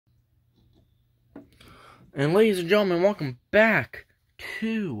And ladies and gentlemen, welcome back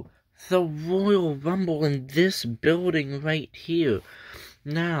to the Royal Rumble in this building right here.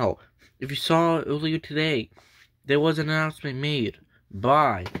 Now, if you saw earlier today, there was an announcement made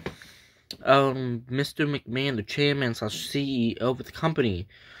by Mr. McMahon, the chairman / CEO of the company,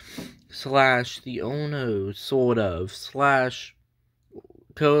 / the owner, sort of,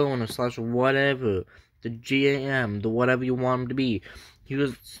 / co-owner / whatever, the GAM, the whatever you want him to be. He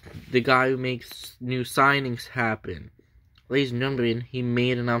was the guy who makes new signings happen. Ladies and gentlemen, he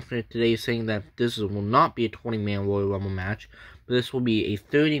made an announcement today saying that this will not be a 20-man Royal Rumble match, but this will be a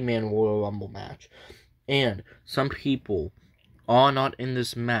 30-man Royal Rumble match. And some people are not in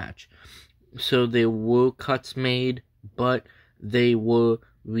this match. So there were cuts made, but they were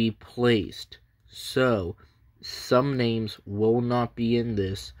replaced. So some names will not be in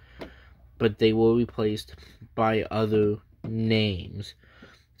this, but they were replaced by other names.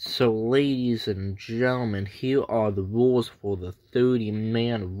 So ladies and gentlemen, here are the rules for the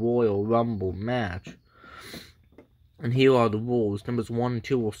 30-man Royal Rumble match. And here are the rules. Numbers 1 and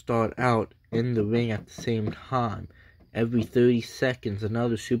 2 will start out in the ring at the same time. Every 30 seconds,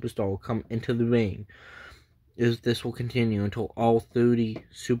 another superstar will come into the ring. This will continue until all 30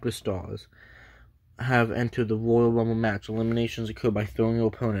 superstars have entered the Royal Rumble match. Eliminations occur by throwing your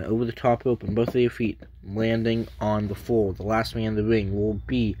opponent over the top rope and both of their feet, landing on the floor. The last man in the ring will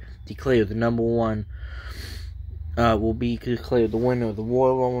be declared the declared the winner of the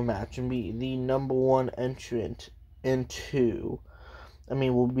Royal Rumble match and be the #1 entrant will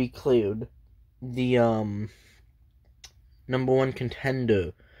be declared the #1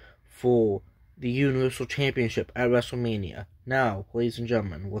 contender for the Universal Championship at WrestleMania. Now, ladies and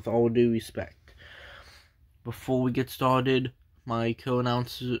gentlemen, with all due respect, before we get started, my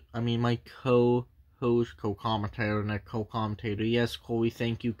co-commentator, yes, Corey,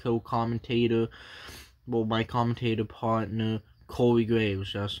 thank you, co-commentator, well, my commentator partner, Corey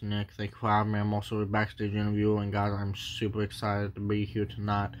Graves, yes, Nick, thank you for having me. I'm also a backstage interviewer, and guys, I'm super excited to be here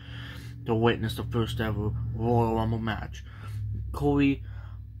tonight to witness the first ever Royal Rumble match. Corey,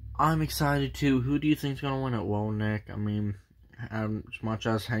 I'm excited too. Who do you think's gonna win it? Well, Nick, as much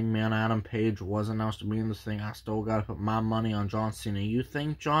as Hangman Adam Page was announced to be in this thing, I still gotta put my money on John Cena. You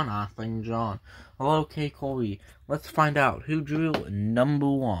think John? I think John. Well, okay, Corey, let's find out who drew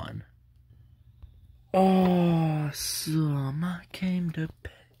 #1. Awesome, I came to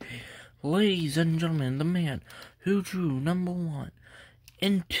pay. Ladies and gentlemen, the man who drew #1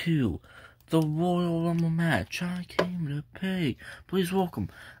 into the Royal Rumble match, I came to pay. Please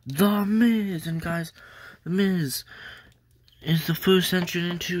welcome The Miz. And guys, The Miz is the first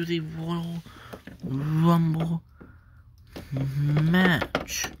entrant into the Royal Rumble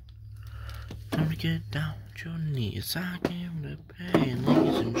match. Time to get down with your knees. I came to pay. And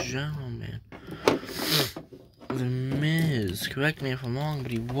ladies and gentlemen, The Miz, correct me if I'm wrong,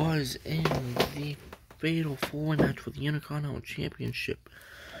 but he was in the Fatal 4-Way match for the Intercontinental Championship.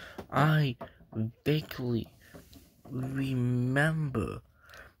 I vaguely remember.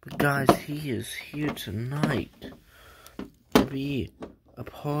 But guys, he is here tonight to be a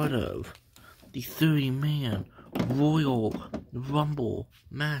part of the 30-man Royal Rumble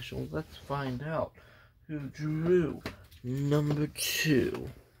match. So let's find out who drew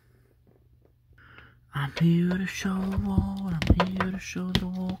 #2. I'm here to show the wall, I'm here to show the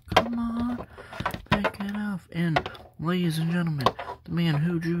wall, come on, pick it up. And ladies and gentlemen, the man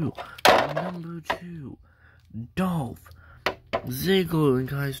who drew #2, Dolph Ziggler. And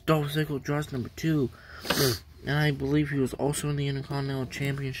guys, Dolph Ziggler draws #2. And I believe he was also in the Intercontinental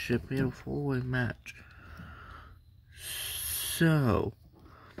Championship Fatal 4-Way match. So,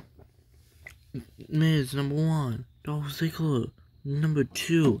 Miz #1, Dolph Ziggler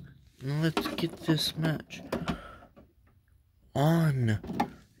 #2. Now let's get this match on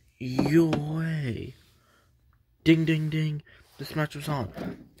your way. Ding, ding, ding. This match was on.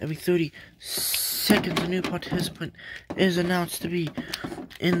 Every 30 seconds, a new participant is announced to be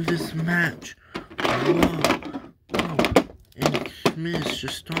in this match. Whoa. And Miz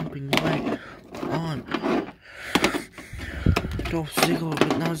just stomping away on Dolph Ziggler,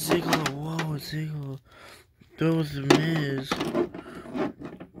 but now Ziggler. Whoa, Ziggler throws the Miz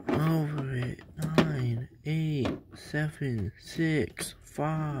over it. 9, 8, 7, 6,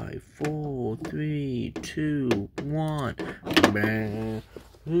 5, 4, 3, 2, 1. Bang.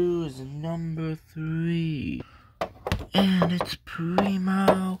 Who's #3? And it's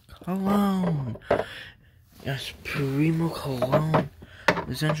Primo Cologne. Yes, Primo Cologne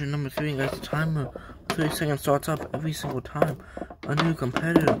is entrant #3. And guys, the timer 30 seconds starts up every single time a new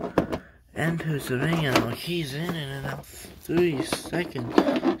competitor enters the ring, and he's in it in about 3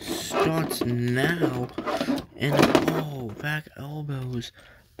 seconds. Starts now, and back elbows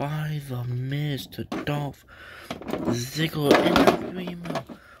by the Miz to Dolph Ziggler, and now Primo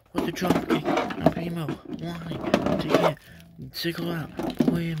with the drop kick. Now Primo wanting to get Ziggler out.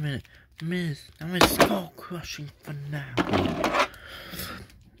 Wait a minute, Miz. Now Miz skull crushing finale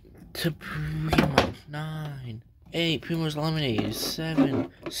to Primo. 9, 8. Primo's eliminated. 7,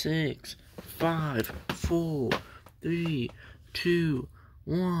 6, 5, 4, 3, 2,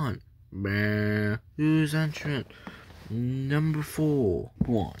 1. Who's entrant? Number 4.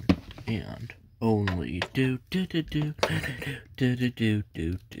 1 and only.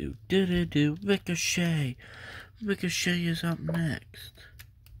 Ricochet. Ricochet is up next.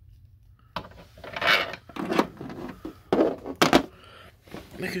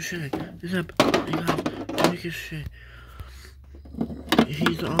 Ricochet is up. Ricochet.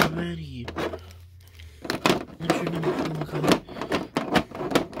 He's already. What's your number 4 coming?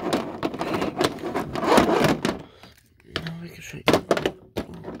 No, Ricochet.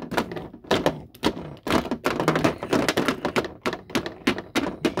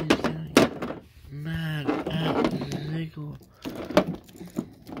 He's getting mad at Ziggler.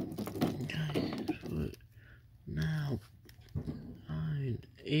 Guys, now 9,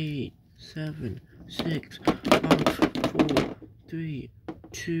 8, 7, 6, 5, 4, 3,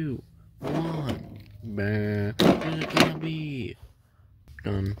 2, 1. Where's it gonna be?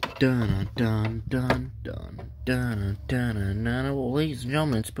 Dun dun dun dun dun dun dun dun. Well, ladies and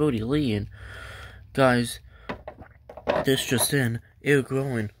gentlemen, it's Brody Lee, and guys, this just in, Eric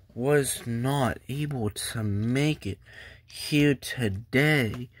Rowan was not able to make it here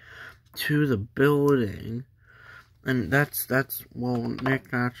today to the building. And that's well,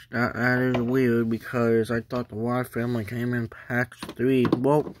 Nick, that is weird, because I thought the Wyatt family came in packs 3.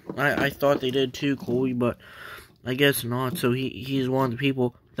 Well, I thought they did too, Corey, but I guess not. So he's one of the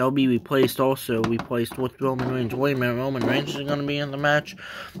people that will be replaced with Roman Reigns. Wait a minute, Roman Reigns is going to be in the match?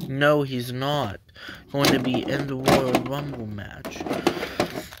 No, he's not going to be in the Royal Rumble match.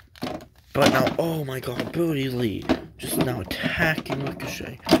 But now, oh my God, Brody Lee just now attacking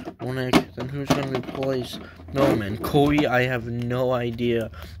Ricochet. Well, Nick, then who's going to replace Roman? Corey, I have no idea.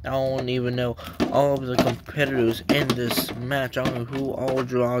 I don't even know all of the competitors in this match. I don't know who all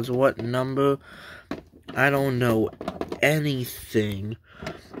draws what number. I don't know anything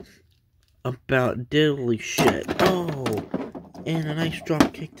about diddly shit. Oh, and a nice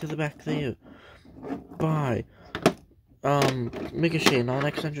drop kick to the back there by Ricochet. Now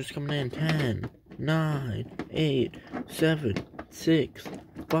next entrance coming in. 10, 9, 8, 7, 6,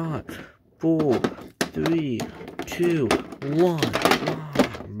 5, 4, 3, 2, 1.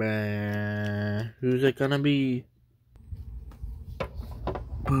 Who's it gonna be?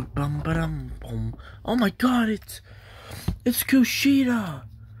 Oh my God, it's Kushida.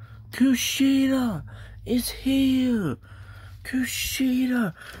 Kushida is here.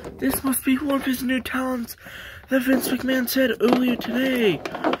 Kushida. This must be one of his new talents that Vince McMahon said earlier today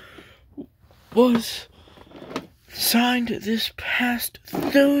was signed this past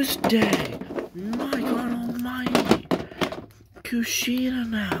Thursday. My God almighty. Kushida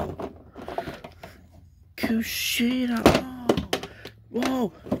now. Kushida. Oh.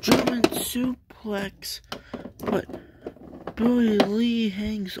 Whoa. German suplex. But Brody Lee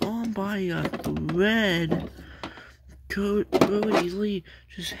hangs on by a thread. Brody Lee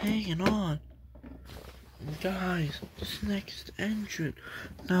just hanging on. Guys, this next entrant.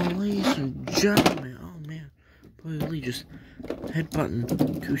 Now, ladies and gentlemen. Oh man. Brody Lee just headbutting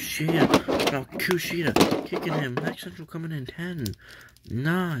Kushida. Now Kushida kicking him. Next entrant coming in. 10,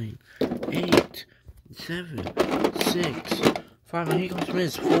 9, 8, 7, 6, 5. And here comes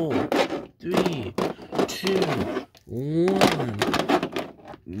Miz. 4, 3, 2, 1.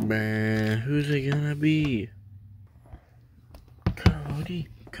 Man, who's it gonna be? Cody.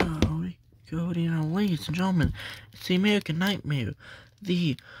 Now, ladies and gentlemen, it's the American Nightmare,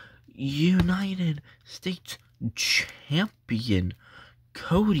 the United States Champion,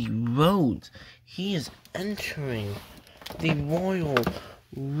 Cody Rhodes. He is entering the Royal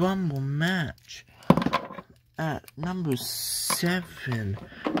Rumble match at number 7.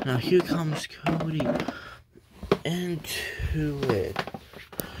 Now, here comes Cody into it.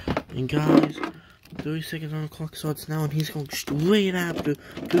 And guys, 30 seconds on the clock starts now, and he's going straight after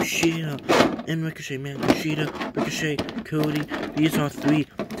Kushida and Ricochet. Man, Kushida, Ricochet, Cody, these are 3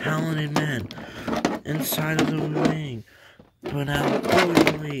 talented men inside of the ring. But now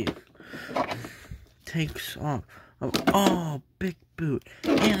Cody takes off. Oh, big boot.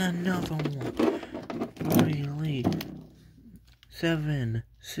 And another one. Brody Lee. 7,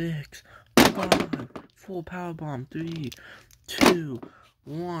 6, 5, 4, powerbomb, 3, 2,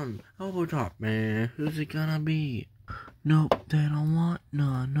 1, elbow drop, man. Who's it gonna be? Nope, they don't want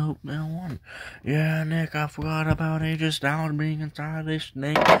none. Nope, they don't want. Yeah, Nick, I forgot about AJ Styles being inside this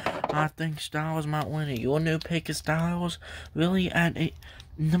snake. I think Styles might win it. Your new pick is Styles? Really? At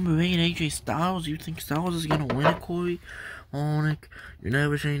number 8, AJ Styles? You think Styles is gonna win it, Corey? Oh, Nick, you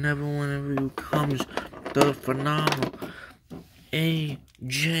never say never whenever you comes the phenomenal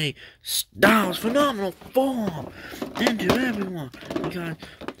AJ Styles. Phenomenal form into everyone. Because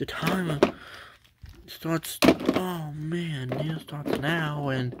the timer starts, oh man, it starts now,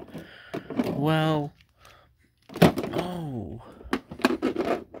 and, well, oh,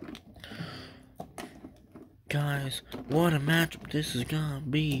 guys, what a matchup this is gonna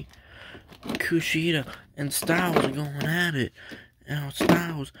be. Kushida and Styles are going at it. Now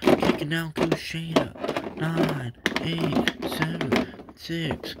Styles kicking down Kushida. 9, 8, 7,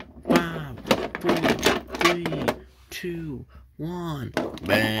 6, 5, 4, 3, 2, 1.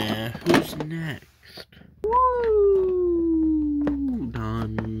 Man, who's next? Woo!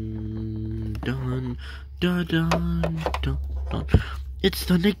 Dun, dun, dun, dun, dun, dun. It's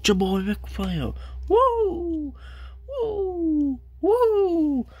the Nature Boy Ric Flair. Woo! Woo!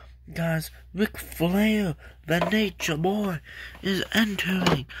 Woo! Guys, Ric Flair, the Nature Boy, is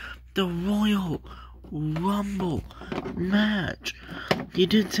entering the Royal Rumble match. He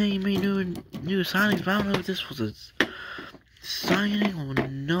did say he made new signings, but I don't know if this was a signing or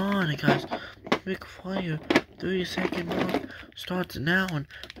not, guys. Ric Flair, 30-second mark starts now, and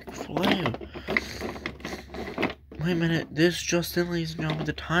Ric Flair. Wait a minute, this just in, ladies and gentlemen,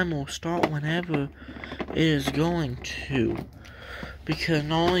 the time will start whenever it is going to. Because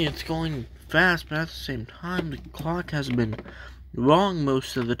not only it's going fast, but at the same time, the clock has been wrong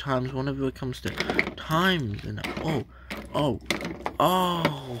most of the times whenever it comes to times. And oh,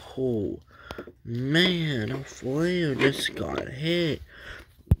 man, Flair just got hit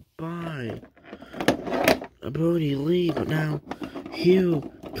by Brody Lee, but now here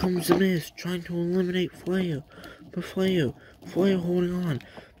comes the Miz trying to eliminate Flair. But Flair holding on.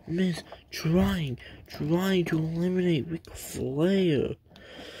 Miz trying to eliminate Ric Flair.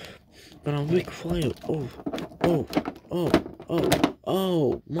 But on Ric Flair,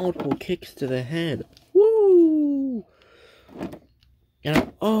 multiple kicks to the head. Woo!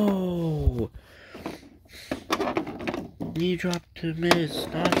 And knee drop to Miz.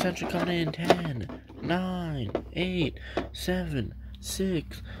 Non-essential coming in 10, 9, 8, 7,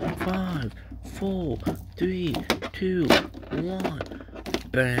 6, 5, 4, 3, 2, 1.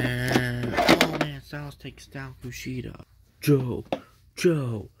 Bam! Oh man, Styles takes down Kushida. Joe.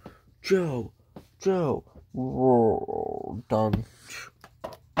 Whoa, done.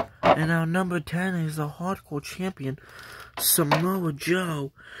 And now number 10 is the hardcore champion, Samoa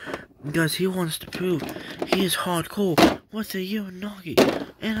Joe. Because he wants to prove he is hardcore. What's a Uranagi?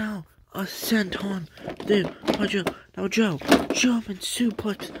 And now a senton there by Joe. Now Joe, German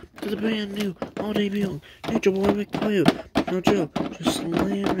suplex to the brand new, all debuting Nature Boy Ric Flair. Now Joe just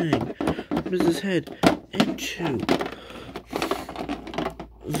slamming Miz's head into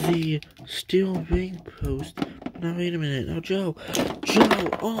the steel ring post. Now wait a minute. Now Joe,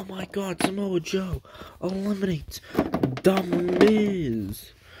 oh my god, Samoa Joe eliminates the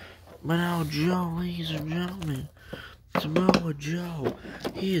Miz. But now Joe, ladies and gentlemen, Samoa Joe,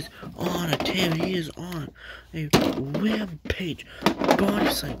 he is on a tear. He is on a rampage body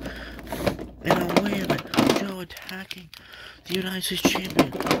slam. And now wait a minute, Joe attacking the United States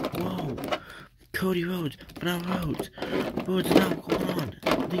Champion. Whoa, Cody Rhodes. But now Rhodes now going on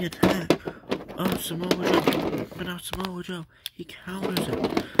the attack of Samoa Joe. But now Samoa Joe, he counters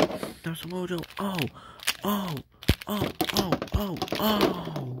it. Now Samoa Joe,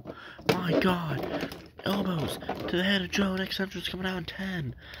 my god. Elbows to the head of Joe. Next entrance coming out in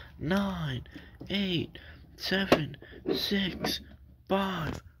 10, 9, 8, 7, 6,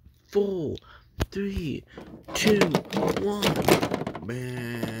 5, 4, 3, 2, 1.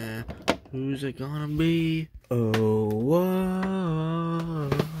 Man, who's it gonna be? Oh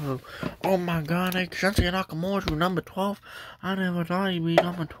my god, Shinsuke Nakamura to number 12. I never thought he'd be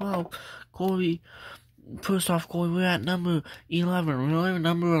number 12. Corey. First off, Corey, we're at number 11. Really?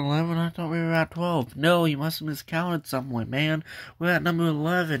 Number 11? I thought we were at 12. No, you must have miscounted somewhere, man. We're at number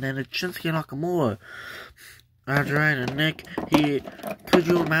 11, and it's Shinsuke Nakamura. That's right, and Nick, could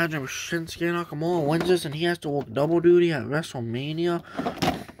you imagine if Shinsuke Nakamura wins this and he has to work double duty at WrestleMania?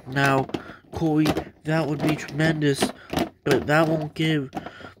 Now, Corey, that would be tremendous, but that won't give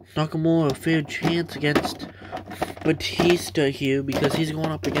Nakamura a fair chance against Batista here, because he's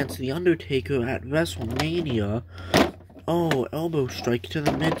going up against The Undertaker at WrestleMania. Oh, elbow strike to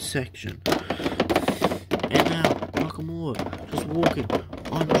the midsection. walking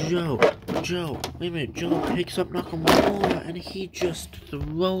on Joe. Joe, wait a minute, Joe picks up Nakamura and he just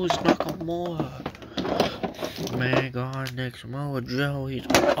throws Nakamura. Mega next Samoa Joe, he's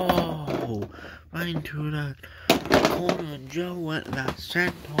right into that corner, and Joe went that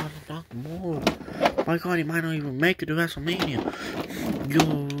senton Nakamura. My God, he might not even make it to WrestleMania.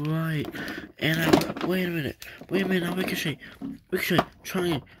 You're right. And wait a minute, now Ricochet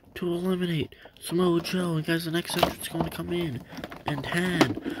trying to eliminate Samoa Joe, and guys, the next entrance is going to come in. And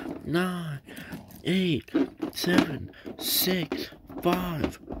 10, 9, 8, 7, 6,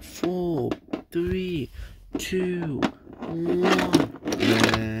 5, 4, 3, 2,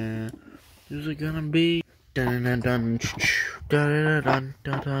 1. Who's it gonna be? Dun, dun, dun, dun, dun,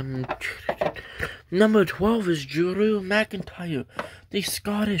 dun, dun. Number 12 is Drew McIntyre, the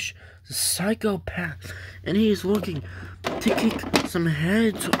Scottish psychopath, and he is looking to kick some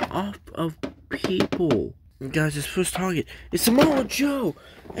heads off of people. And guys, his first target is Samoa Joe,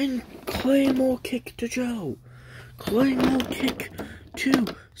 and Claymore kick to Joe. Claymore kick to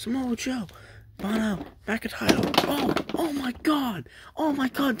Samoa Joe. But now, McIntyre. Oh my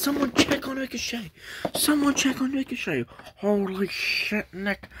God, someone check on Ricochet. Holy shit,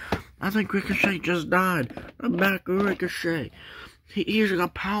 Nick. I think Ricochet just died. The back of Ricochet. He easily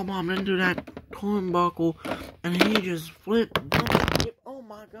got powerbombed into that turnbuckle, and he just flipped. Oh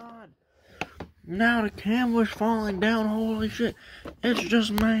my God. Now the camera's falling down. Holy shit. It's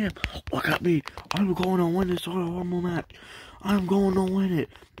just man. Look at me. I'm going to win this Royal Rumble match. I'm going to win it.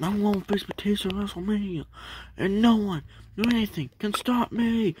 I'm going to face Batista at WrestleMania. And no one, anything can stop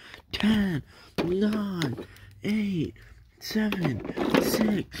me. 10, 9, 8, 7,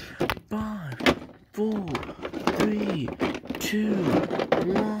 6, 5, 4, 3, 2,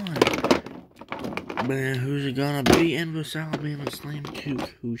 1. Man, who's it gonna be? Endless Alabama Slam to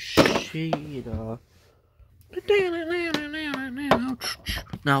Kushida.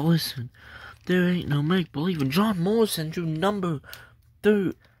 Now listen, there ain't no make-believe. John Morrison drew number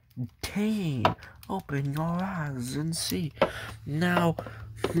 13. Open your eyes and see. Now,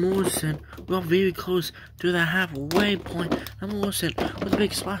 Morrison, we're very close to the halfway point. And Morrison, with a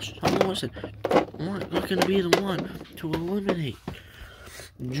big splash. Morrison, looking to be the one to eliminate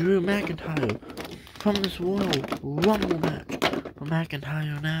Drew McIntyre from this Royal Rumble match. For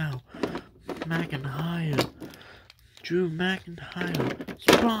McIntyre now. Drew McIntyre.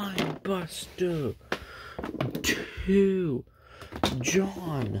 Spine Buster. 2.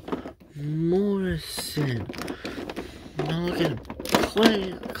 John Morrison. Now look at him.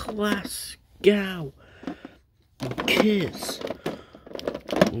 Class Gal. Kiss.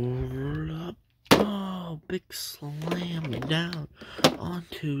 Big slam down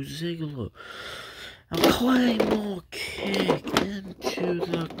onto Ziggler. A Claymore kick into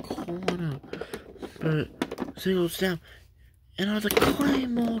the corner. But Ziggler's down. Another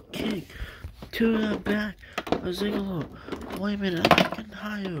Claymore kick to the back of Ziggler. Wait a minute,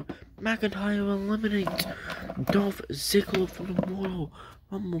 McIntyre eliminates Dolph Ziggler from the Royal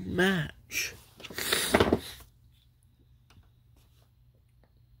Rumble match.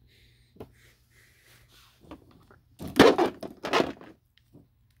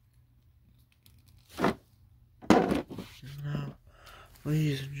 Now,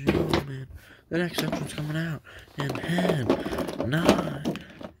 ladies and gentlemen, the next entrance coming out in 10, 9,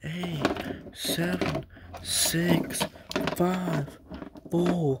 8, 7, 6, 5,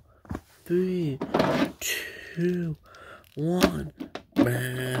 4, 3, 2, 1.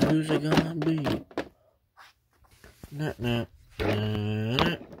 Man, who's it gonna be?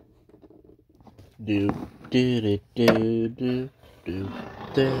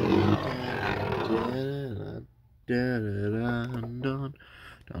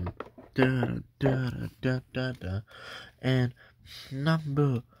 And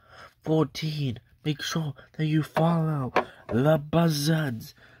number 14, make sure that you follow the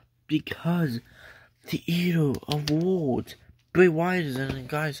Buzzards, because the Eater of Worlds, Bray Wyatt is in it,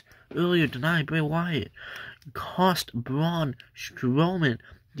 guys. Earlier tonight, Bray Wyatt cost Braun Strowman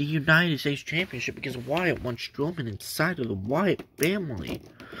the United States Championship because Wyatt won Strowman inside of the Wyatt family.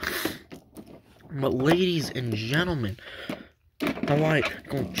 But ladies and gentlemen, Wyatt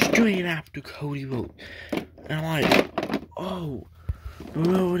going straight after Cody Rhodes. And Wyatt,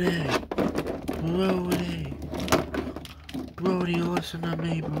 Brody, listen to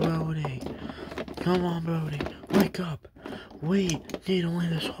me, Brody. Come on, Brody, wake up. We need to win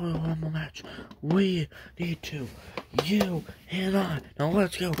this Royal Rumble match. We need to. You and I. Now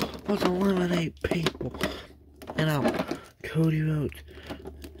let's go. Let's eliminate people. And now, Cody Rhodes.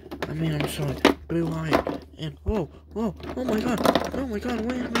 I'm sorry. Bray Wyatt. And, oh my god,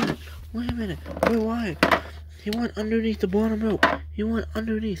 wait a minute. Bray Wyatt. He went underneath the bottom rope. He went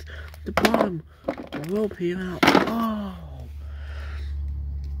underneath the bottom rope here now. Oh!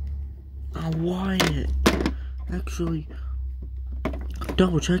 Now Wyatt, actually,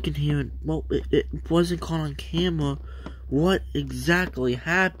 double checking here. Well, it wasn't caught on camera what exactly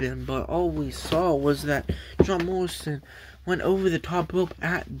happened, but all we saw was that John Morrison went over the top rope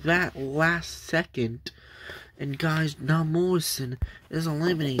at that last second. And guys, now Morrison is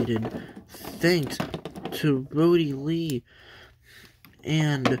eliminated thanks to Brody Lee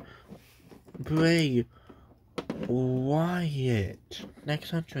and Bray Wyatt.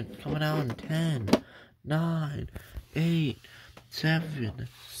 Next entrant coming out in 10, 9, 8, 7,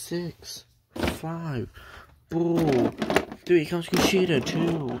 6, 5, 4, 3. Comes Kushida. 2,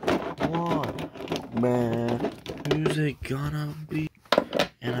 1. Man, who's it gonna be?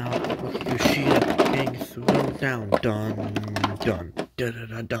 And now look at Kushida being thrown down. Done, done,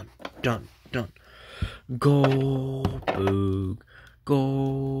 done, done, done, done. Goldberg,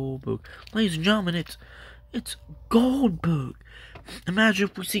 Goldberg. Ladies and gentlemen, it's Goldberg. Imagine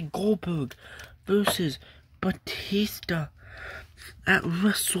if we see Goldberg versus Batista at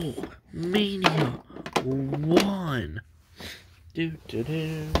WrestleMania 1.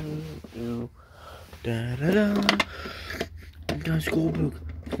 Guys, Goldberg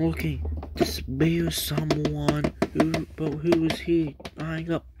looking to spare someone. Who is he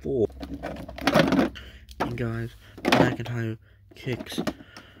eyeing up for? And guys, McIntyre kicks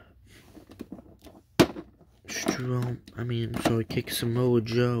kicks Samoa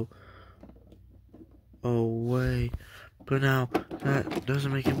Joe away. But now, that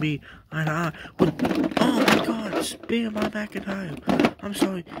doesn't make him be eye to eye. Oh my god, spear by McIntyre. I'm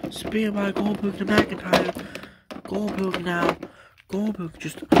sorry, spear by Goldberg to McIntyre. Goldberg now. Goldberg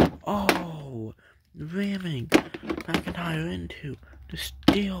just, ramming McIntyre into the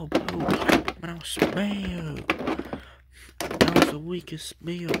steel post. But now spear. That was the weakest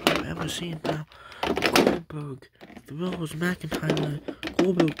spear I've ever seen. Now Goldberg throws McIntyre.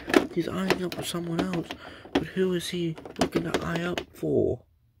 Goldberg, he's eyeing up for someone else. But who is he looking to eye up for?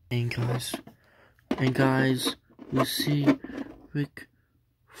 And guys, we see Ric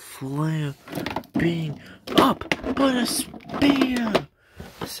Flair being up, but a spear!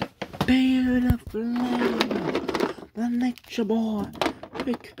 Spear to Flair! The Nature Boy,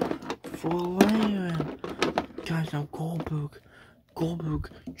 Ric Flair! Guys, now Goldberg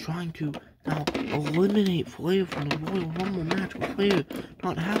trying to now eliminate Flair from the Royal Rumble match. Flair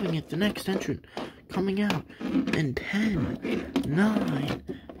not having it. The next entrant coming out in 10, 9,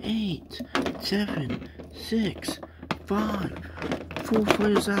 8, 7, 6, 5, 4.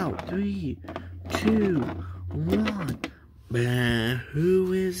 Flair's out. 3, 2, 1.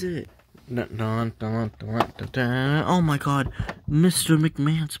 Who is it? Oh my god, Mr.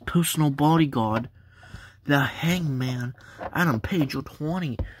 McMahon's personal bodyguard, the Hangman, Adam Page, your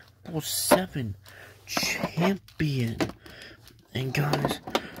 24/7 champion. And guys,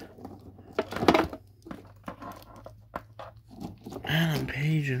 Adam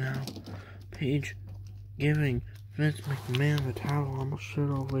Page now. Page giving Vince McMahon the towel. I'm gonna sit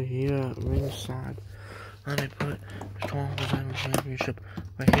over here at ringside. And I put the 24/7 championship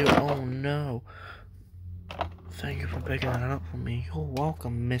right here. Oh no. Thank you for picking that up for me. You're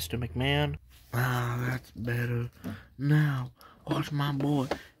welcome, Mr. McMahon. Ah, that's better. Now, watch my boy,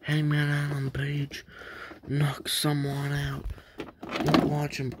 Hangman Adam Page, knock someone out.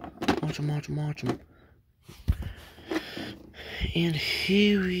 Watch him. Watch him. And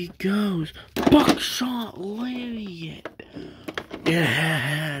here he goes. Buckshot Lariat.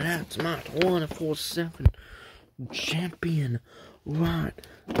 Yeah, that's my 24/7 champion right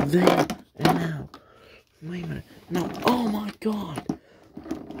there and now. Wait a minute. No, oh my god.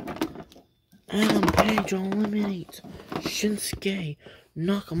 Adam Page eliminates Shinsuke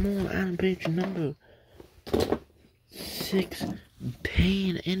Nakamura. Adam Page number 6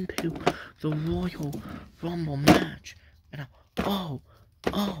 paying into the Royal Rumble match. And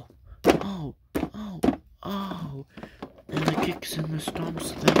and the kicks and the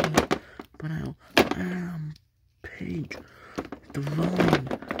stomps there. But now Adam Page throwing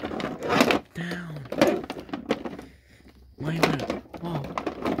down. Wait a minute. Whoa.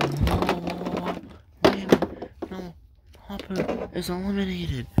 Wait a minute. No. Hopper is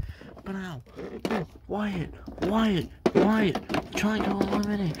eliminated. But now, Wyatt, trying to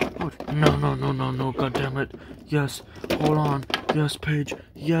eliminate. Oh, no, god damn it. Yes, hold on. Yes,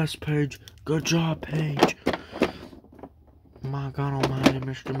 Paige. Good job, Paige. My god almighty,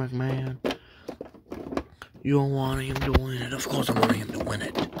 Mr. McMahon. You're wanting him to win it. Of course I'm wanting him to win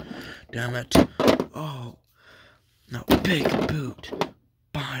it. Damn it. Oh. Now, big boot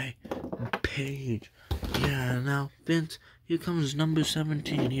by Paige. Yeah, now, Vince, here comes number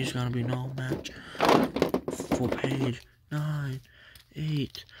 17. He's gonna be no match for page 9,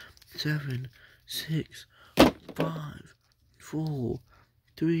 8, 7, 6, 5, 4,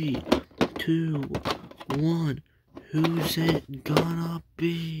 3, 2, 1. Who's it gonna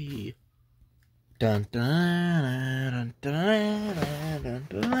be? Dun dun dun dun dun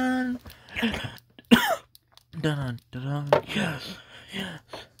dun dun dun dun.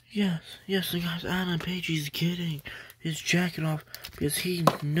 Yes, guys, Adam Page is getting his jacket off because he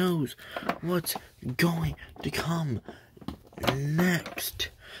knows what's going to come next.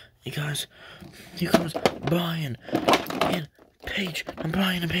 Hey guys, here comes Brian and Page, and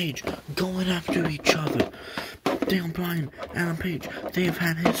Brian and Page going after each other. Damn, Brian, Adam Page, they have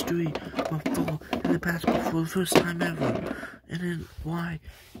had history before in the past, but for the first time ever. And then why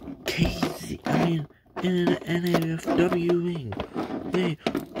in an NAFW ring, they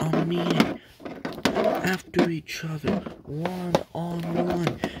are meeting after each other,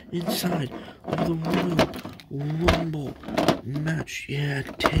 one-on-one, inside of the Royal Rumble match. Yeah,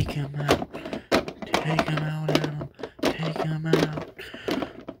 take him out. Take him out, Adam. Take him out.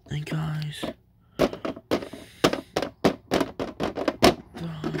 And guys,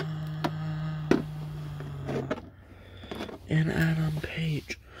 and Adam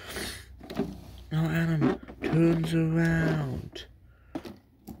Page. Now Adam turns around.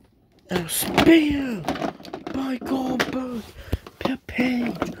 A spear by Goldberg to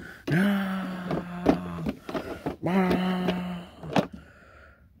Page.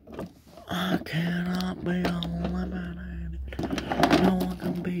 I cannot be eliminated. No one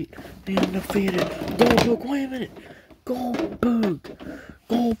can beat the undefeated Goldberg. Wait a minute. Goldberg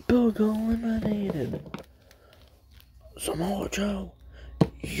eliminated. Samoa Joe,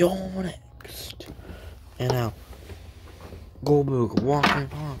 you're next. And now Goldberg walking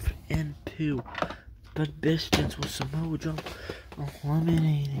off into the distance with Samoa Joe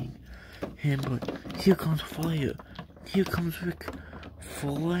eliminating him. But here comes Flair. Here comes Ric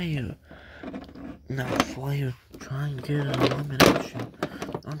Flair. Now Flair trying to get an elimination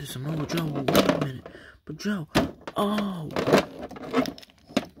onto Samoa Joe. Wait a minute. But Joe, oh!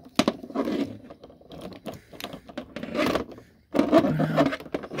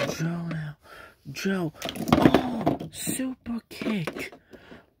 Joe, oh, super kick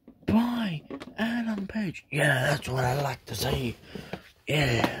by Adam Page. Yeah, that's what I like to see.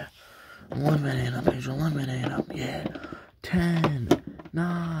 Yeah, eliminate him, Page, eliminate him. Yeah, 10,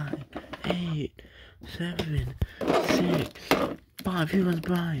 9, 8, 7, 6, 5. Here comes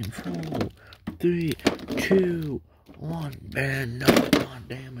Brian. 4, 3, 2, 1. And no, god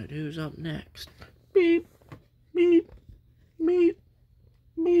damn it, who's up next? Beep, beep, beep,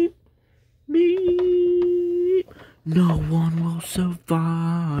 beep. Beep. No one will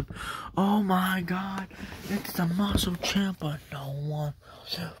survive. Oh my god, it's the muscle champ, but no one will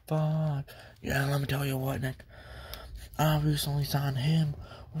survive. Yeah, let me tell you what, Nick. I recently signed him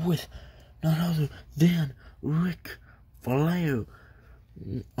with none other than Ric Flair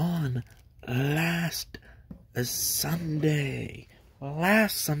on last Sunday.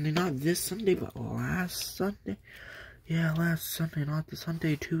 Last Sunday, not this Sunday, but last Sunday. Yeah, last Sunday, not the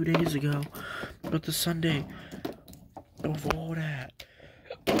Sunday 2 days ago, but the Sunday before that.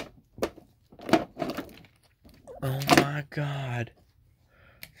 Oh my god.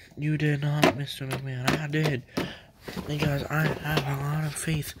 You did not, Mr. McMahon. I did. Because I have a lot of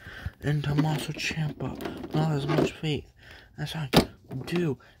faith in Tommaso Ciampa. Not as much faith as I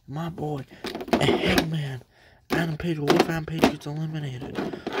do my boy, Hangman. Adam Page, what if Adam Page gets eliminated?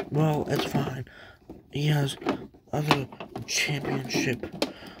 Well, it's fine. He has other championships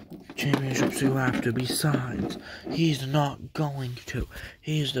to go after besides. He's not going to.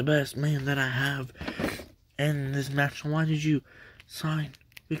 He's the best man that I have in this match. Why did you sign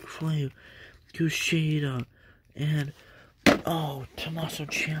Ric Flair, Kushida, and Tommaso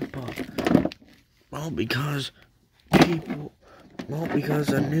Ciampa? Well, because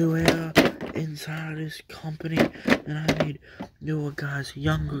a new era inside this company, and I need newer guys,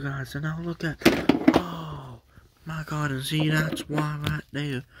 younger guys, and now look at, oh my god, and see, that's why right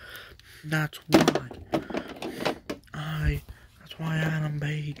there, that's why Adam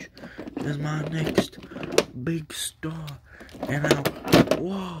Page is my next big star. And now,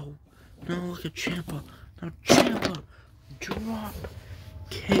 whoa, now look at Ciampa, now Ciampa, drop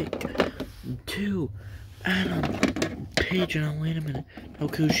kick to Adam Page. And now wait a minute, now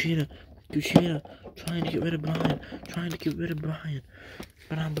Kushida trying to get rid of Brian,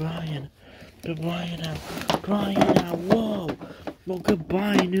 but now Brian now, whoa, well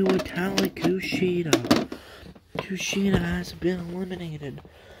goodbye new Italian Kushida has been eliminated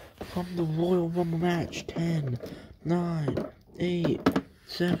from the Royal Rumble match. 10, 9, 8,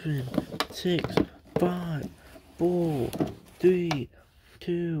 7, 6, 5, 4, 3,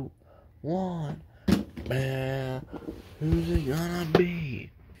 2, 1. Man, who's it gonna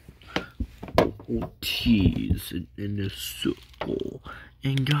be? Ortiz in the circle.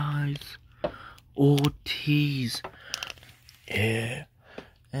 And guys, Ortiz, yeah.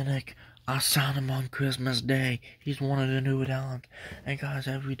 And like, I signed him on Christmas Day. He's one of the new talents. And guys,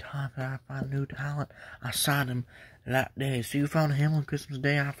 every time that I find new talent, I sign him that day. So you found him on Christmas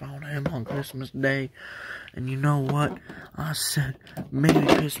Day, I found him on Christmas Day. And you know what? I said, Merry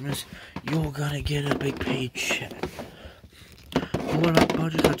Christmas, you're gonna get a big paycheck. What about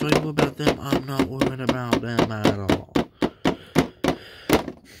budgets? I told you about them. I'm not worried about them at all.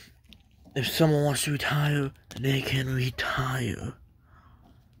 If someone wants to retire, they can retire.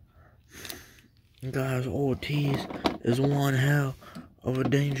 Guys, Ortiz is one hell of a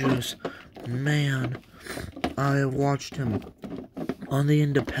dangerous man. I have watched him on the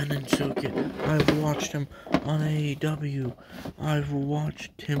independent circuit. I've watched him on AEW. I've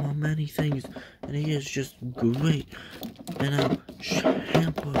watched him on many things, and he is just great. And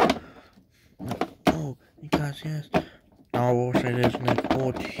Ciampa. Oh, guys, yes. I will say this, Nick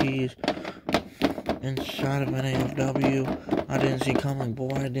Ortiz inside of an NAFW, I didn't see coming, but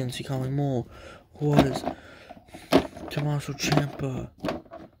what I didn't see coming more was Tommaso Ciampa.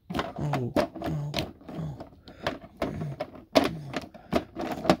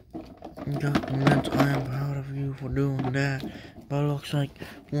 Mint, I am proud of you for doing that. But it looks like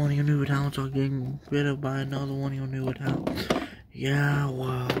one of your new talents are getting rid of by another one of your new talents. Yeah,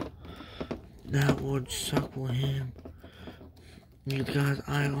 well, that would suck for him. Guys,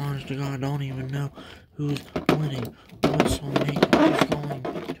 I honest to God don't even know who's winning WrestleMania. Who's going to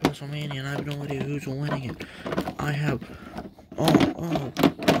WrestleMania, and I have no idea who's winning it. I have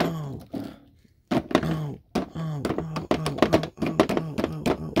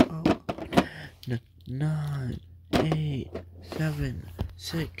 9, 8, 7,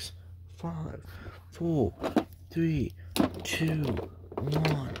 6, 5, 4, 3, 2,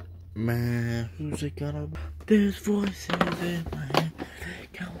 1. Man, who's it gonna be? There's voices in my head.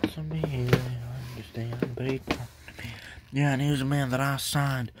 Counts on me. I understand, but he talked to me. Yeah, and he was a man that I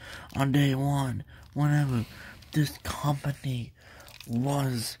signed on day one. Whenever this company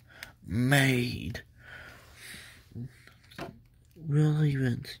was made. Really,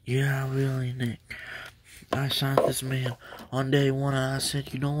 Vince? Yeah, really, Nick. I signed this man on day one, and I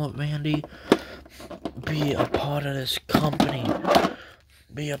said, you know what, Randy? Be a part of this company.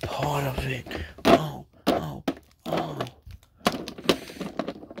 Be a part of it.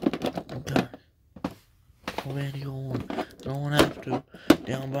 Okay. Randy Orton going after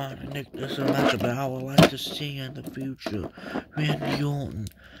down by the Nick. This is a matchup that I would like to see in the future. Randy Orton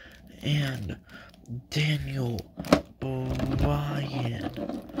and Daniel Bryan.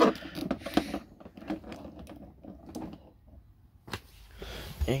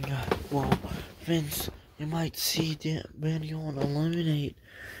 And well, Vince, you might see Randy Orton eliminate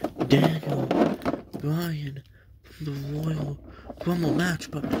Daniel Bryan from the Royal Rumble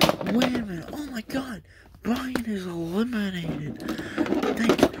match, but wait a minute, oh my God, Bryan is eliminated,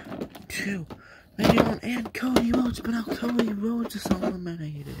 thanks to Randy Orton and Cody Rhodes, but now Cody Rhodes is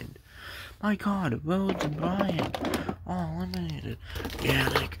eliminated. My God, Rhodes and Bryan all eliminated. Yeah,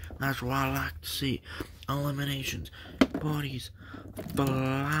 Nick, that's what I like to see. Eliminations, bodies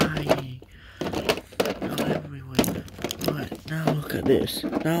flying everywhere. But now look at this.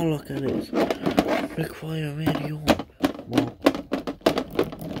 Ric Flair and Randy Orton. Well,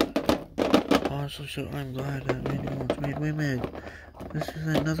 honestly, so I'm glad that Randy Orton's made women. This is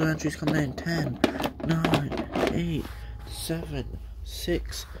another entry's coming in. 10, 9, 8, 7,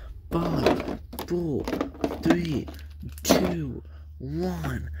 6, 5, 4, 3, 2,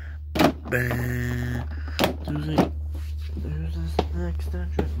 1. Bam. There's this next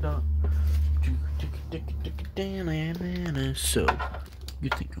entrance. So, you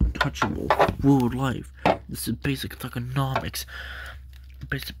think untouchable, world life. This is basic thugonomics.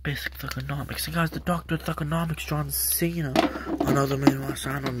 Basic thugonomics. And guys, the Dr. Thugonomics, John Cena, another man who I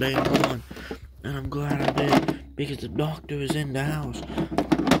signed on day one. And I'm glad I did, because the Doctor is in the house.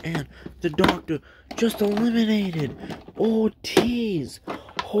 And the Doctor just eliminated Ortiz.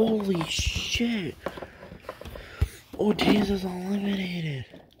 Holy shit. Ortiz is eliminated.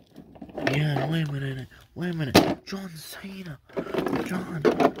 Yeah, wait a minute. John Cena.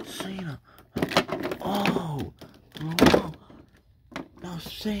 Oh, whoa. Now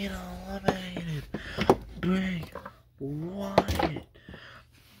Cena eliminated Bray Wyatt.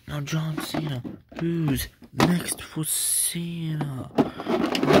 Now John Cena, who's Next for Cena.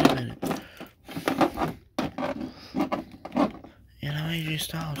 Wait a minute. And now AJ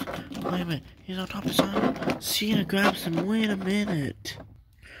Styles. Wait a minute. He's on top of Cena. Cena grabs him. Wait a minute.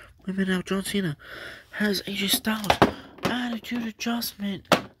 Wait a minute now. John Cena has AJ Styles. Attitude adjustment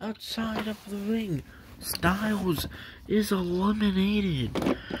outside of the ring. Styles is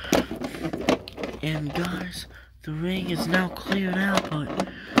eliminated. And guys, the ring is now cleared out, but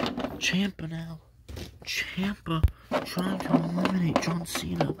Ciampa trying to eliminate John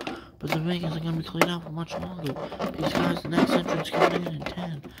Cena. But the ring isn't going to be cleared out for much longer. These guys, the next entrance coming in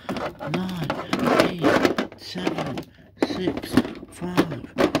 10, 9, 8, 7, 6,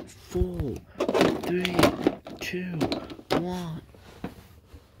 5, 4, 3, 2, 1.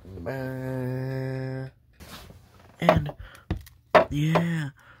 And yeah,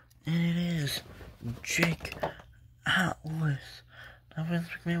 and it is Jake Atlas. Now Vince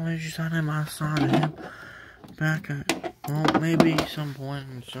McMahon, when did you sign him? I signed him back at, well, maybe some point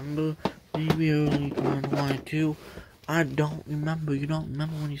in December, maybe early 2022. I don't remember. You don't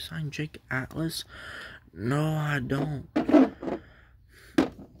remember when you signed Jake Atlas? No, I don't.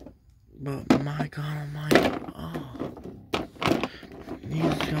 But my God Almighty,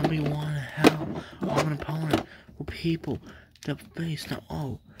 he's gonna be one hell of an opponent for people to face. Now,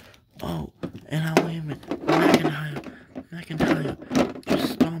 and now wait a minute, McIntyre,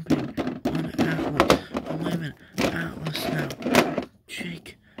 just stomping on Atlas. Oh, wait a minute, Atlas now,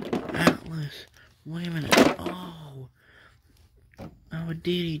 Jake Atlas. Wait a minute, now a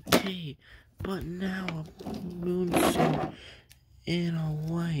DDT, but now a moonsault in a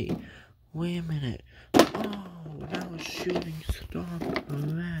way. Wait a minute. Now a shooting star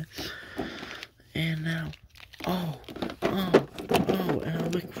press. And now,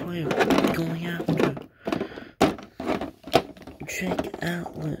 and Ric Flair going after Jake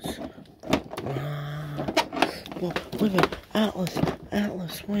Atlas. Well, wait a minute. Atlas,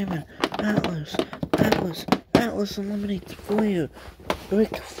 wait a minute. Atlas eliminates Flair.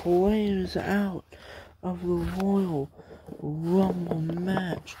 Ric Flair is out of the Royal Rumble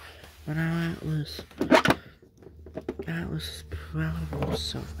match. But now Atlas is proud of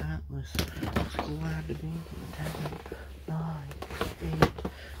himself. Atlas is glad to be in 10, 9,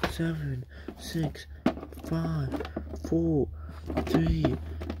 8, 7, 6, 5, 4, 3,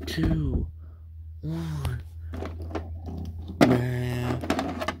 2, 1.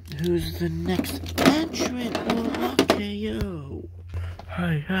 Who's the next entrant? RKO.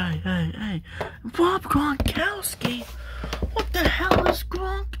 Hey. Rob Gronkowski? What the hell is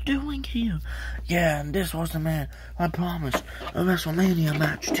Gronk doing here? Yeah, and this was the man I promised a WrestleMania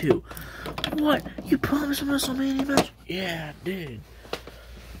match too. What? You promised a WrestleMania match? Yeah, I did.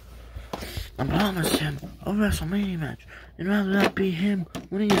 I promised him a WrestleMania match. And rather that be him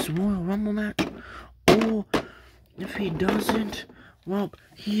winning his Royal Rumble match, or if he doesn't, well,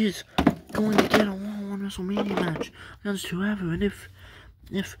 he is going to get a one-on-one WrestleMania match against whoever. And if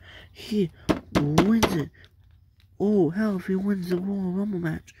he wins it, hell, if he wins the Royal Rumble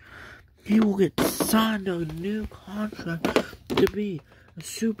match, he will get signed a new contract to be a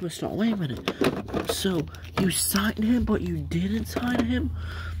superstar. Wait a minute. So, you signed him, but you didn't sign him?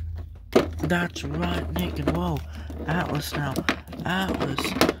 That's right, Nick, and whoa. Atlas now.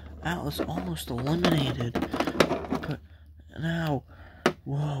 Atlas almost eliminated. But now,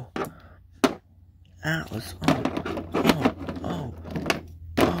 whoa. Atlas,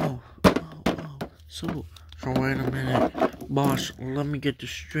 So wait a minute, boss, let me get this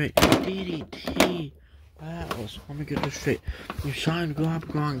straight. DDT, Atlas, let me get this straight. You signed Rob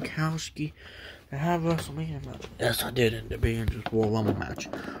Gronkowski to have WrestleMania match. Yes, I did, in the Avengers Royal Rumble match.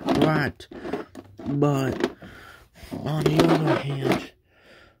 Right, but on the other hand,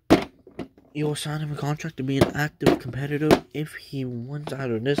 you'll sign him a contract to be an active competitor if he wins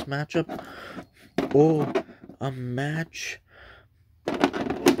either this matchup or a match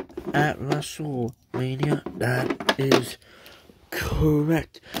at WrestleMania. That is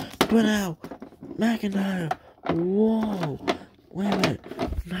correct. But now, McIntyre, whoa, wait a minute,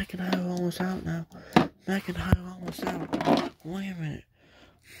 McIntyre almost out now. Wait a minute.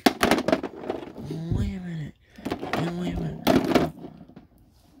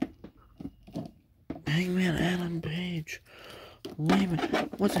 Hangman Adam Page. Wait a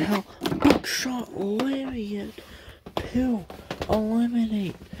minute. What the hell? Buckshot Lariat. Pill.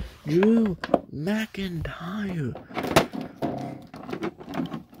 Eliminate Drew McIntyre.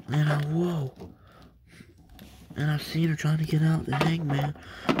 And whoa. And I've seen her trying to get out the Hangman.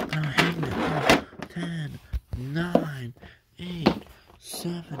 Now Hangman. 10, 9, 8,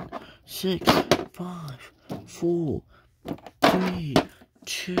 7, 6, 5, 4, 3,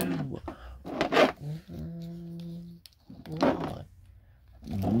 2,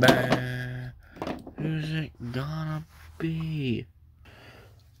 Bah, who's it gonna be?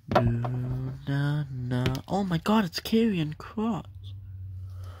 Oh my god, it's Karrion Kross.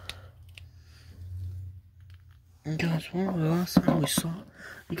 And guys, when was the last time we saw?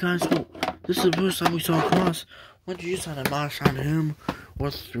 You guys know, this is the first time we saw Kross. When did you sign him? I signed him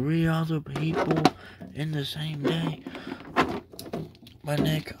with 3 other people in the same day. But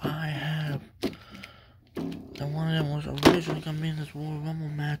Nick, I have. And one of them was originally going to be in this RoYaL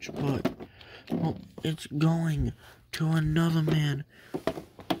RuMbLe match, but well, it's going to another man.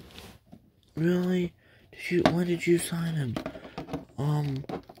 Really? When did you sign him?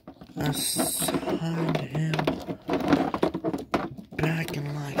 I signed him back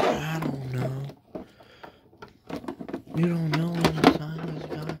in like, I don't know. You don't know when you signed this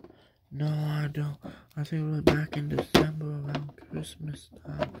guy? No, I don't. I think it was back in December around Christmas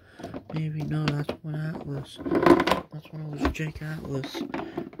time. Maybe, no, that's when Atlas. That's when it was Jake Atlas.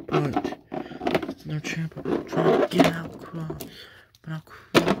 But, no champ, trying to get out Kross. But now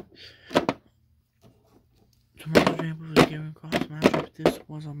Kross. Tomorrow's champ was Karrion Kross match. If this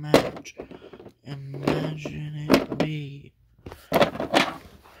was a match, imagine it be.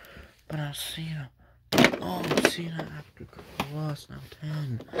 But now Cena. Oh, Cena after Kross. Now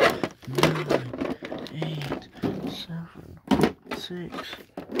 10, 9, 8, 7, 6,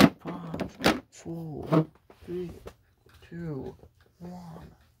 5, 4, 3, 2,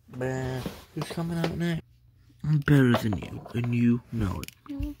 1. Man, who's coming out next? I'm better than you, and you know it.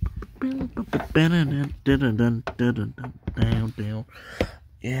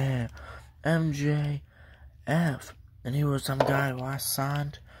 Yeah, MJF. And he was some guy who I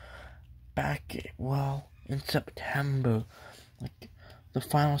signed back, well, in September. Like, the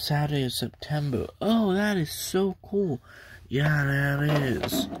final Saturday of September. Oh, that is so cool. Yeah, that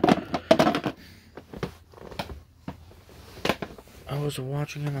is. I was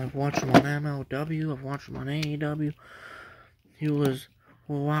watching him. I've watched him on MLW. I've watched him on AEW. He was,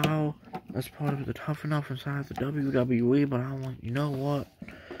 well, wow, that's part of the Tough Enough inside the WWE, but I want, you know what?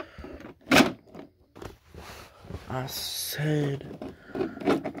 I said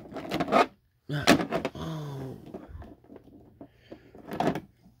that,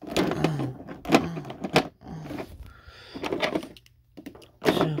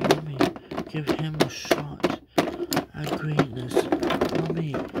 So let me give him a shot at greatness. Let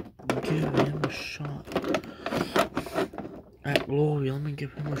me give him a shot at glory. Let me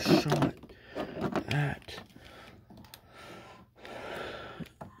give him a shot at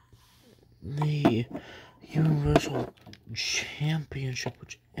the Universal Championship,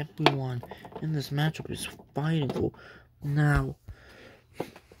 which everyone in this matchup is fighting for. Now,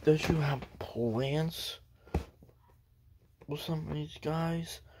 does you have plans with some of these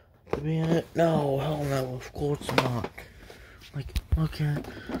guys to be in it? No, hell no, of course not. Like, okay,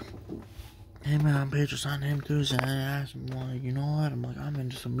 hey man, I'm Pedro signed him Tuesday, and I asked him, like, you know what, I'm like, I'm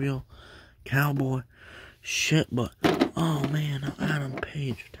into some real cowboy shit, but, oh man, now Adam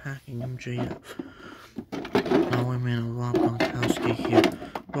Page attacking MJF. Oh wait a minute, Rob Gronkowski here.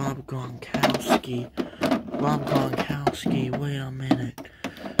 Rob Gronkowski, wait a minute.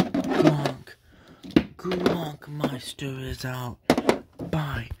 Gronkmeister is out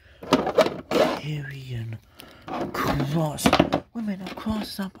by Karrion Kross. Wait a minute, Kross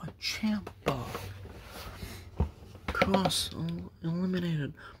is out by Ciampa. Kross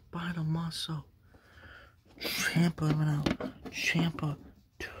eliminated by the muscle. Ciampa went out. Ciampa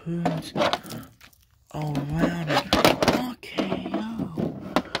turns around and RKO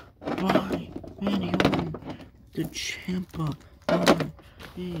by Randy Orton. The Ciampa 9,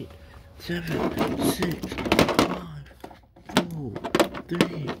 8, 7, 6, 5, 4,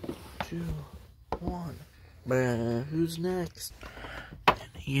 3, 2, 1. Man, who's next? And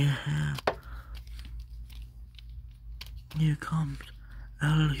yeah, here comes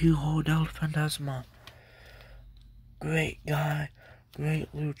El Hijo del Fantasma. Great guy,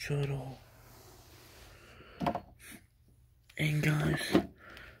 great luchador. And guys,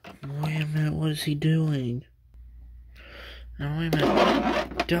 wait a minute, what is he doing? Now wait a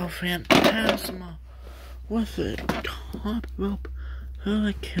minute, Del Fantasma with a top rope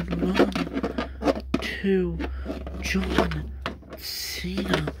hurricane run to John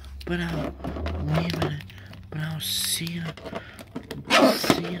Cena. But now, wait a minute, but now Cena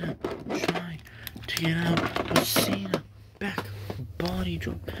trying to get out, but Cena back body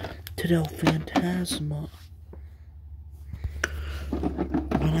drop to Del Fantasma.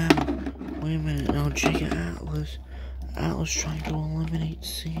 But now, wait a minute, now Jake Atlas trying to eliminate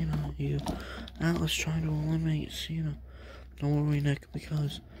Cena here. Atlas trying to eliminate Cena. Don't worry, Nick,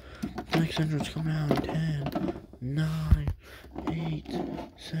 because the next entrance coming out in 10, 9, 8,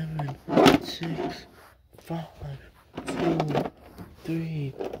 7, 6, 5, 4,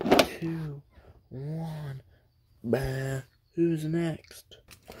 3, 2, 1. Bah. Who's next?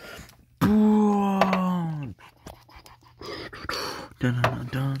 Dun dun dun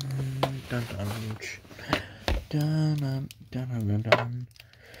dun dun dun dun dun dun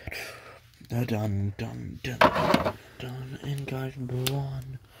dun dun dun. And guys,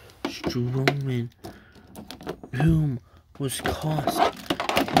 Braun Strowman, whom was cost.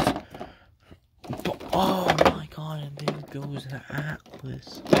 Oh my god, and there goes the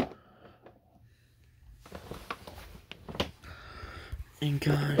Atlas. And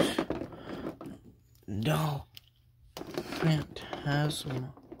guys, no,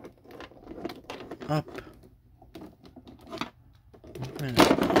 Phantasma up.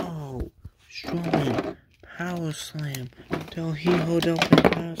 Oh, Strowman, Power Slam, Del Hijo del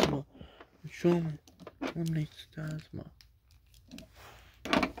Phantasma. Strowman eliminates Phantasma.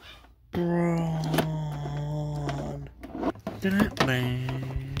 Braun. That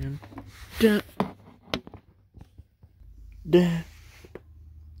man. That.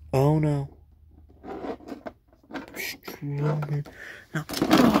 Oh no. Strowman. Now.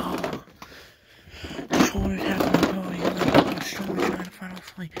 Oh. Strowman having a going. Strowman trying to find a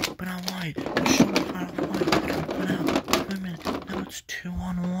fight, but I'm wide. Strowman trying to fight, but now. Wait a minute. Now it's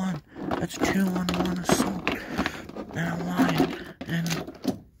 2-on-1. That's 2-on-1 assault. And I'm wide. And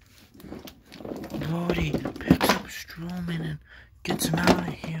Brody picks up Strowman and gets him out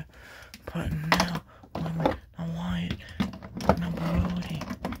of here. But now, wait a minute. Now Wyatt. Now Brody.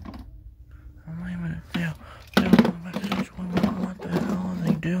 Wait a minute. Now, what the hell are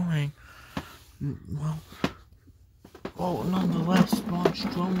they doing? Well, nonetheless, Braun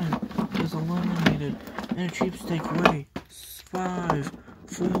Strowman is eliminated in a cheapstake way. 5,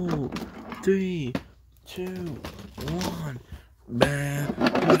 4, 3, 2, 1.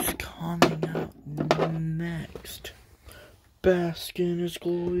 Who's coming out next? Bask in his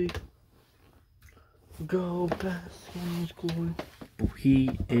glory. Go bask in his glory.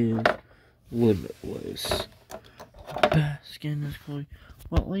 He is limitless. Bask in his glory.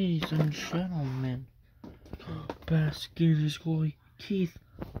 Well, ladies and gentlemen, bask in his glory. Keith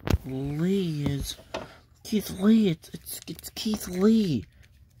Lee. It's Keith Lee.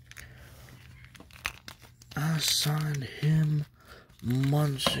 I signed him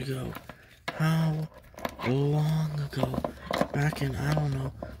months ago. How long ago? Back in, I don't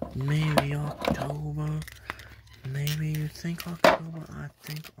know, maybe October. Maybe you think October? I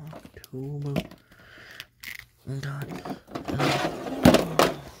think October. God.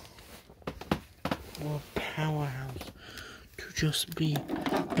 What a powerhouse to just be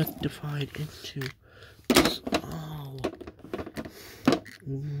rectified into this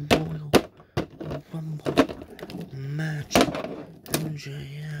Royal Rumble match.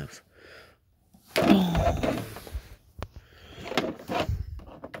 MJF.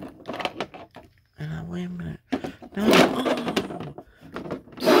 And wait a minute. Now,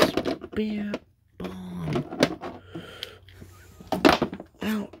 spear bomb.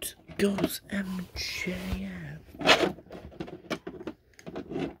 Out goes MJF.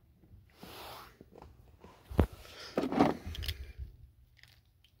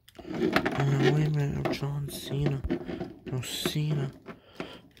 Wait a minute. John Cena. No Cena.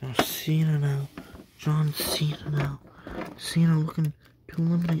 No Cena now. John Cena now. Cena looking to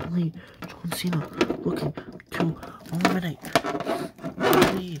eliminate Lee. John Cena looking to eliminate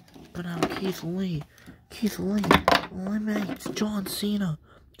Lee. But now Keith Lee. Keith Lee eliminates John Cena.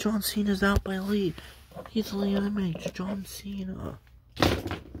 John Cena's out by Lee. Keith Lee eliminates John Cena.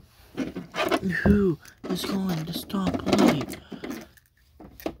 Who is going to stop Lee?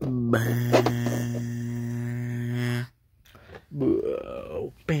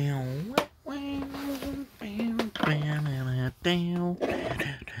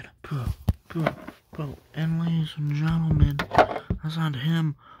 And ladies and gentlemen, I signed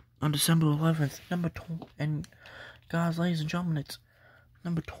him on December 11th, number 2, and guys, ladies and gentlemen, it's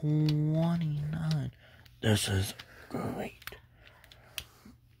number 29. This is great.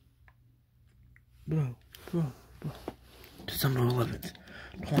 Bro. December 11th,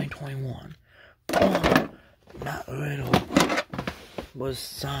 2021. Matt Riddle was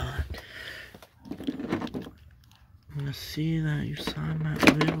signed. I'm gonna see that you signed Matt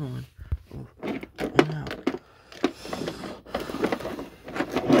Riddle and now.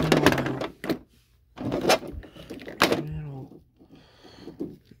 Riddle.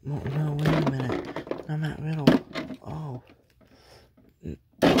 No, wait a minute. Not Matt Riddle. Oh.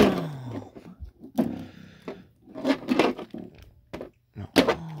 No.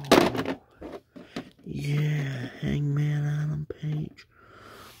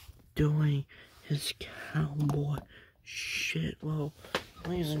 doing his cowboy shit. Well,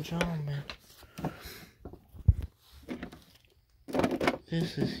 ladies and gentlemen,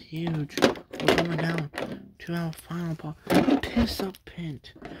 this is huge. We're going down to our final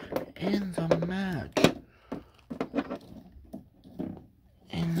participant in the match.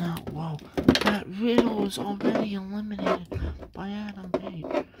 And whoa, that riddle is already eliminated by Adam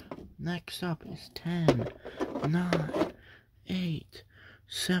Page. Next up is 10, 9, 8,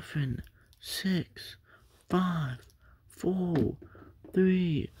 7, 6, 5, 4,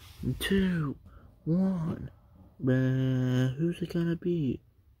 3, 2, 1. Who's it gonna be?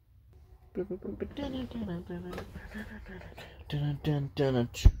 You hear the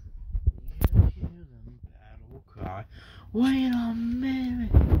battle cry. Wait a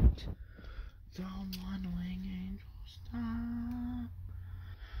minute! The one-wing angel stop.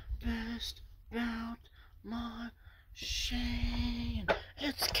 Best bout machine.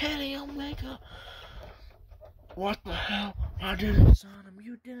 It's Kenny Omega. What the hell? I didn't sign him.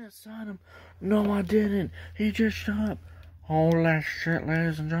 You didn't sign him. No, I didn't. He just shut up. Holy shit,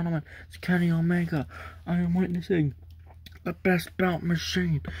 ladies and gentlemen. It's Kenny Omega. I am witnessing the best bout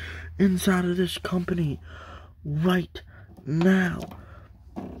machine inside of this company right now.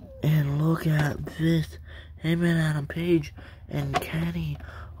 And look at this. Him and Adam Page and Kenny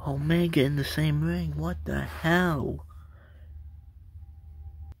Omega in the same ring. What the hell?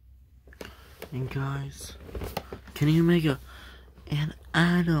 And guys, Kenny Omega and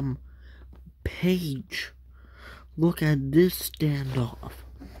Adam Page. Look at this standoff.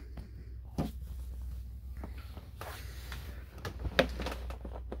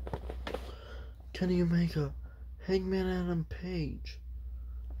 Kenny Omega, Hangman Adam Page.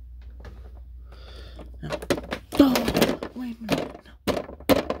 Now, oh, wait a minute.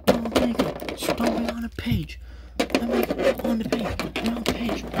 No, Omega, stomping on a Page. Omega, on the Page. No,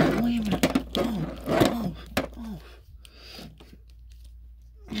 Page. Wait a minute. Oh.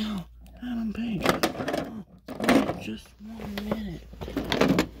 No, Adam Page. Oh, wait just 1 minute.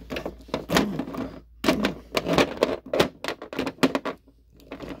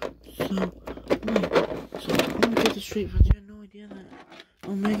 So, let me get this straight, friends. You had no idea that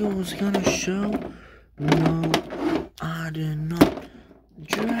Omega was gonna show? No, I did not.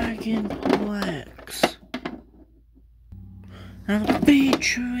 Dragonplex. Now the beat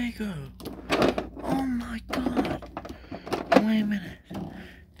trigger. Oh my god. Wait a minute.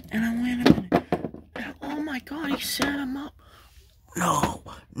 Oh my god, he set him up.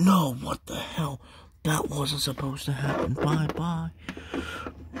 No, what the hell? That wasn't supposed to happen. Bye.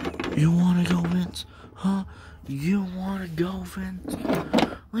 You wanna go, Vince? Huh? You wanna go, Vince?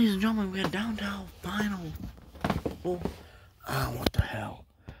 Ladies and gentlemen, we're down to our final. What the hell?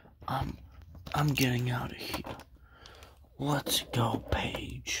 I'm getting out of here. Let's go,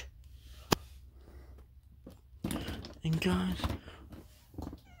 Paige. And guys,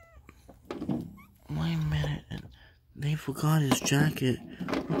 wait a minute. They forgot his jacket.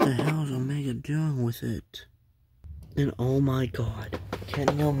 What the hell is Omega doing with it? And oh my god,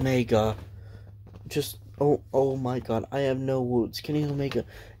 Kenny Omega just, oh my god, I have no words. Kenny Omega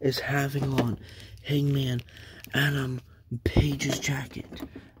is having on Hangman Adam Page's jacket.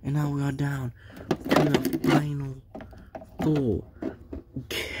 And now we are down to the final 4.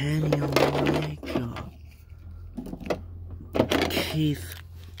 Kenny Omega, Keith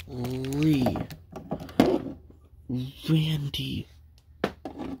Lee, Randy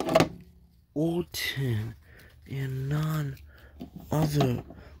Orton, and none other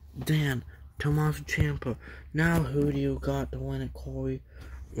than Tommaso Ciampa. Now who do you got to win it, Corey?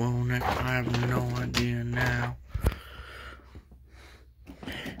 Well, I have no idea now.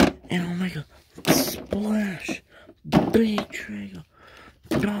 And Omega, splash, big trigger,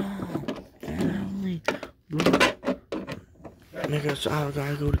 boom, and only, niggas, I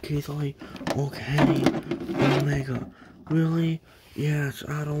gotta go to Keith Lee. Okay, Omega, really? Yes,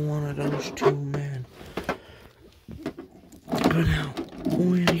 I don't want one of those two men. But now,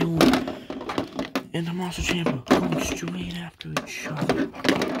 Randy Orton and Tommaso Ciampa going straight after each other.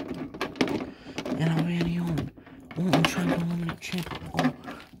 And now Randy Orton trying to eliminate Ciampa. Oh,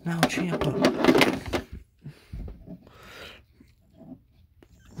 now Ciampa.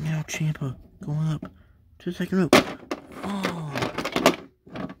 Now Ciampa going up to the second rope. Oh,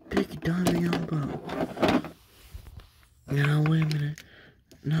 big diving elbow. Now wait a minute.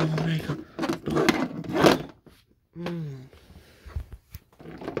 Now Omega.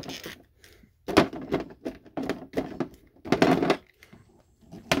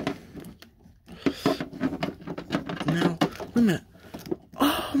 Now, wait a minute.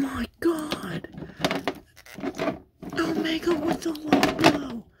 Oh my god! Omega with the low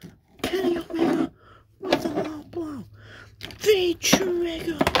blow!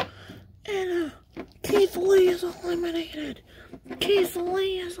 eliminated. Keith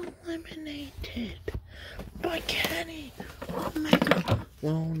Lee is eliminated by Kenny Omega.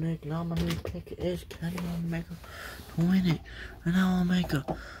 Well, Nick, now my new pick is Kenny Omega to win it. And now Omega,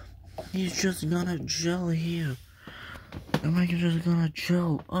 he's just gonna gel here. Omega's just gonna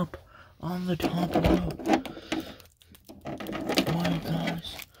gel up on the top rope. Alright,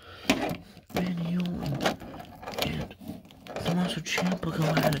 guys. Randy Orton and Tommaso Ciampa go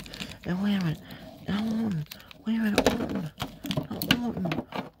at it. And wait a minute. And Orton. Wait a minute, Orton.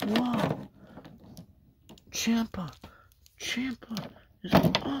 Whoa. Ciampa is, oh my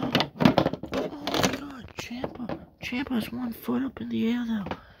god, Ciampa has 1 foot up in the air now.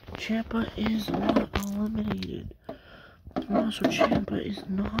 Ciampa is not eliminated. Tommaso Ciampa is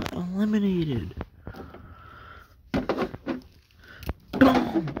not eliminated.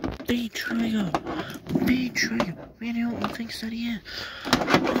 Boom! B-trigger. Randy Orton thinks that he is.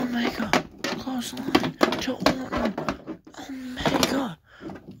 Omega, close line to Orton. Omega.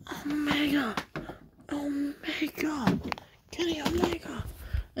 Kenny Omega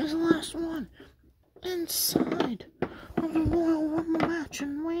is the last one inside of the Royal Rumble match.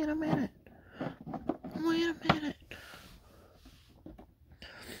 And wait a minute.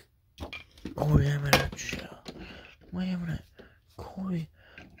 Corey,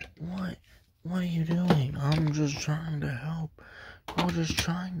 what are you doing? I'm just trying to help. We're just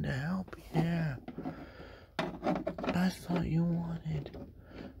trying to help, yeah. I thought you wanted.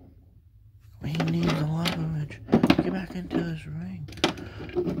 He needs the leverage. Get back into this ring.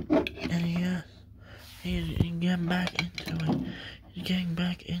 And yes, he's getting back into it. He's getting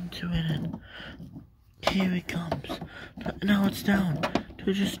back into it, and here he comes. Now it's down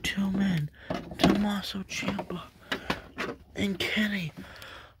to just 2 men. Tommaso Ciampa and Kenny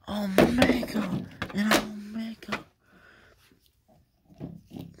Omega.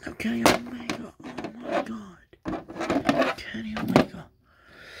 Kenny Omega, oh my god. Kenny Omega.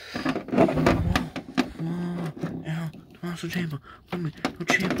 Whoa. Now, Tommaso Ciampa. Wait a minute. No,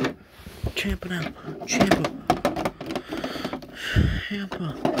 Ciampa now. Ciampa.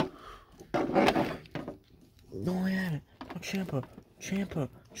 Going at it. No, Ciampa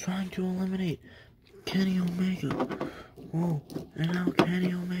trying to eliminate Kenny Omega. Whoa. And now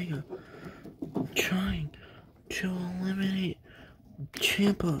Kenny Omega trying to eliminate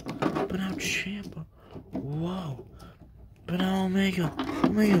Ciampa. But now Ciampa. Whoa. But now Omega.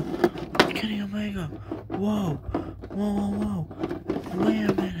 Kenny Omega. Whoa. Wait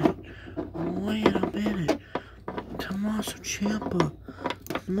a minute. Tommaso Ciampa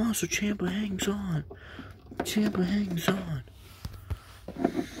hangs on. Ciampa hangs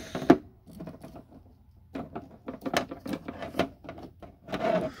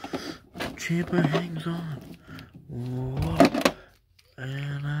on. Whoa.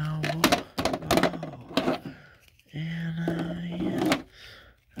 And now, whoa. And yeah.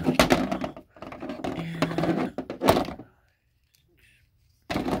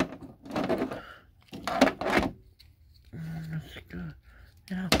 That's good.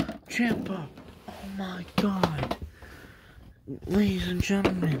 Now, Ciampa. Oh my god. Ladies and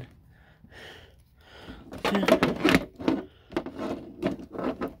gentlemen.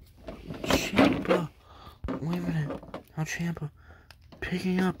 Ciampa. Wait a minute. Now Ciampa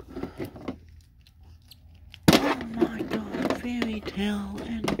picking up. Oh my god. Fairy tale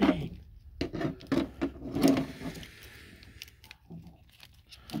ending.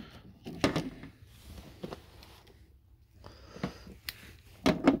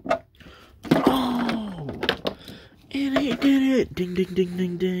 And he did it!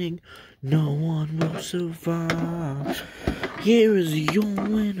 Ding. No one will survive. Here is your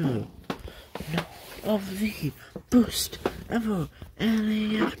winner. Of the first ever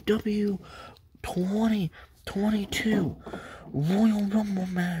NAFW 2022 Royal Rumble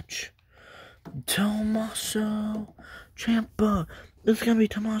match. Tommaso Ciampa. It's gonna be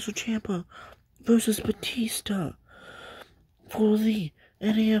Tommaso Ciampa versus Batista for the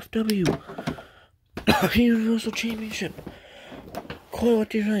NAFW Universal Championship. Corey, what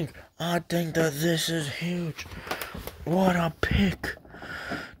do you think? I think that this is huge. What a pick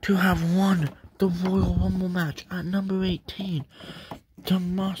to have won the Royal Rumble match at number 18.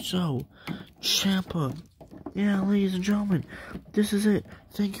 Tommaso Ciampa. Yeah, ladies and gentlemen, this is it.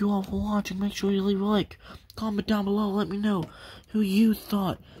 Thank you all for watching. Make sure you leave a like. Comment down below. Let me know who you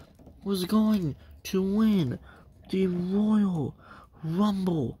thought was going to win the Royal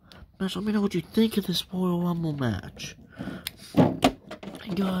Rumble match. Let me know what you think of this Royal Rumble match.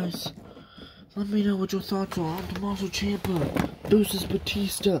 Hey guys, let me know what your thoughts are on Tommaso Ciampa versus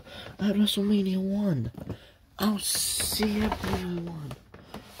Batista at WrestleMania 1. I'll see everyone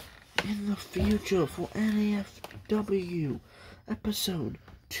in the future for NAFW. Episode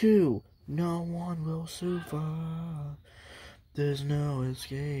 2. No one will survive. There's no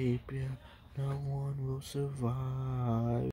escape, yeah. No one will survive.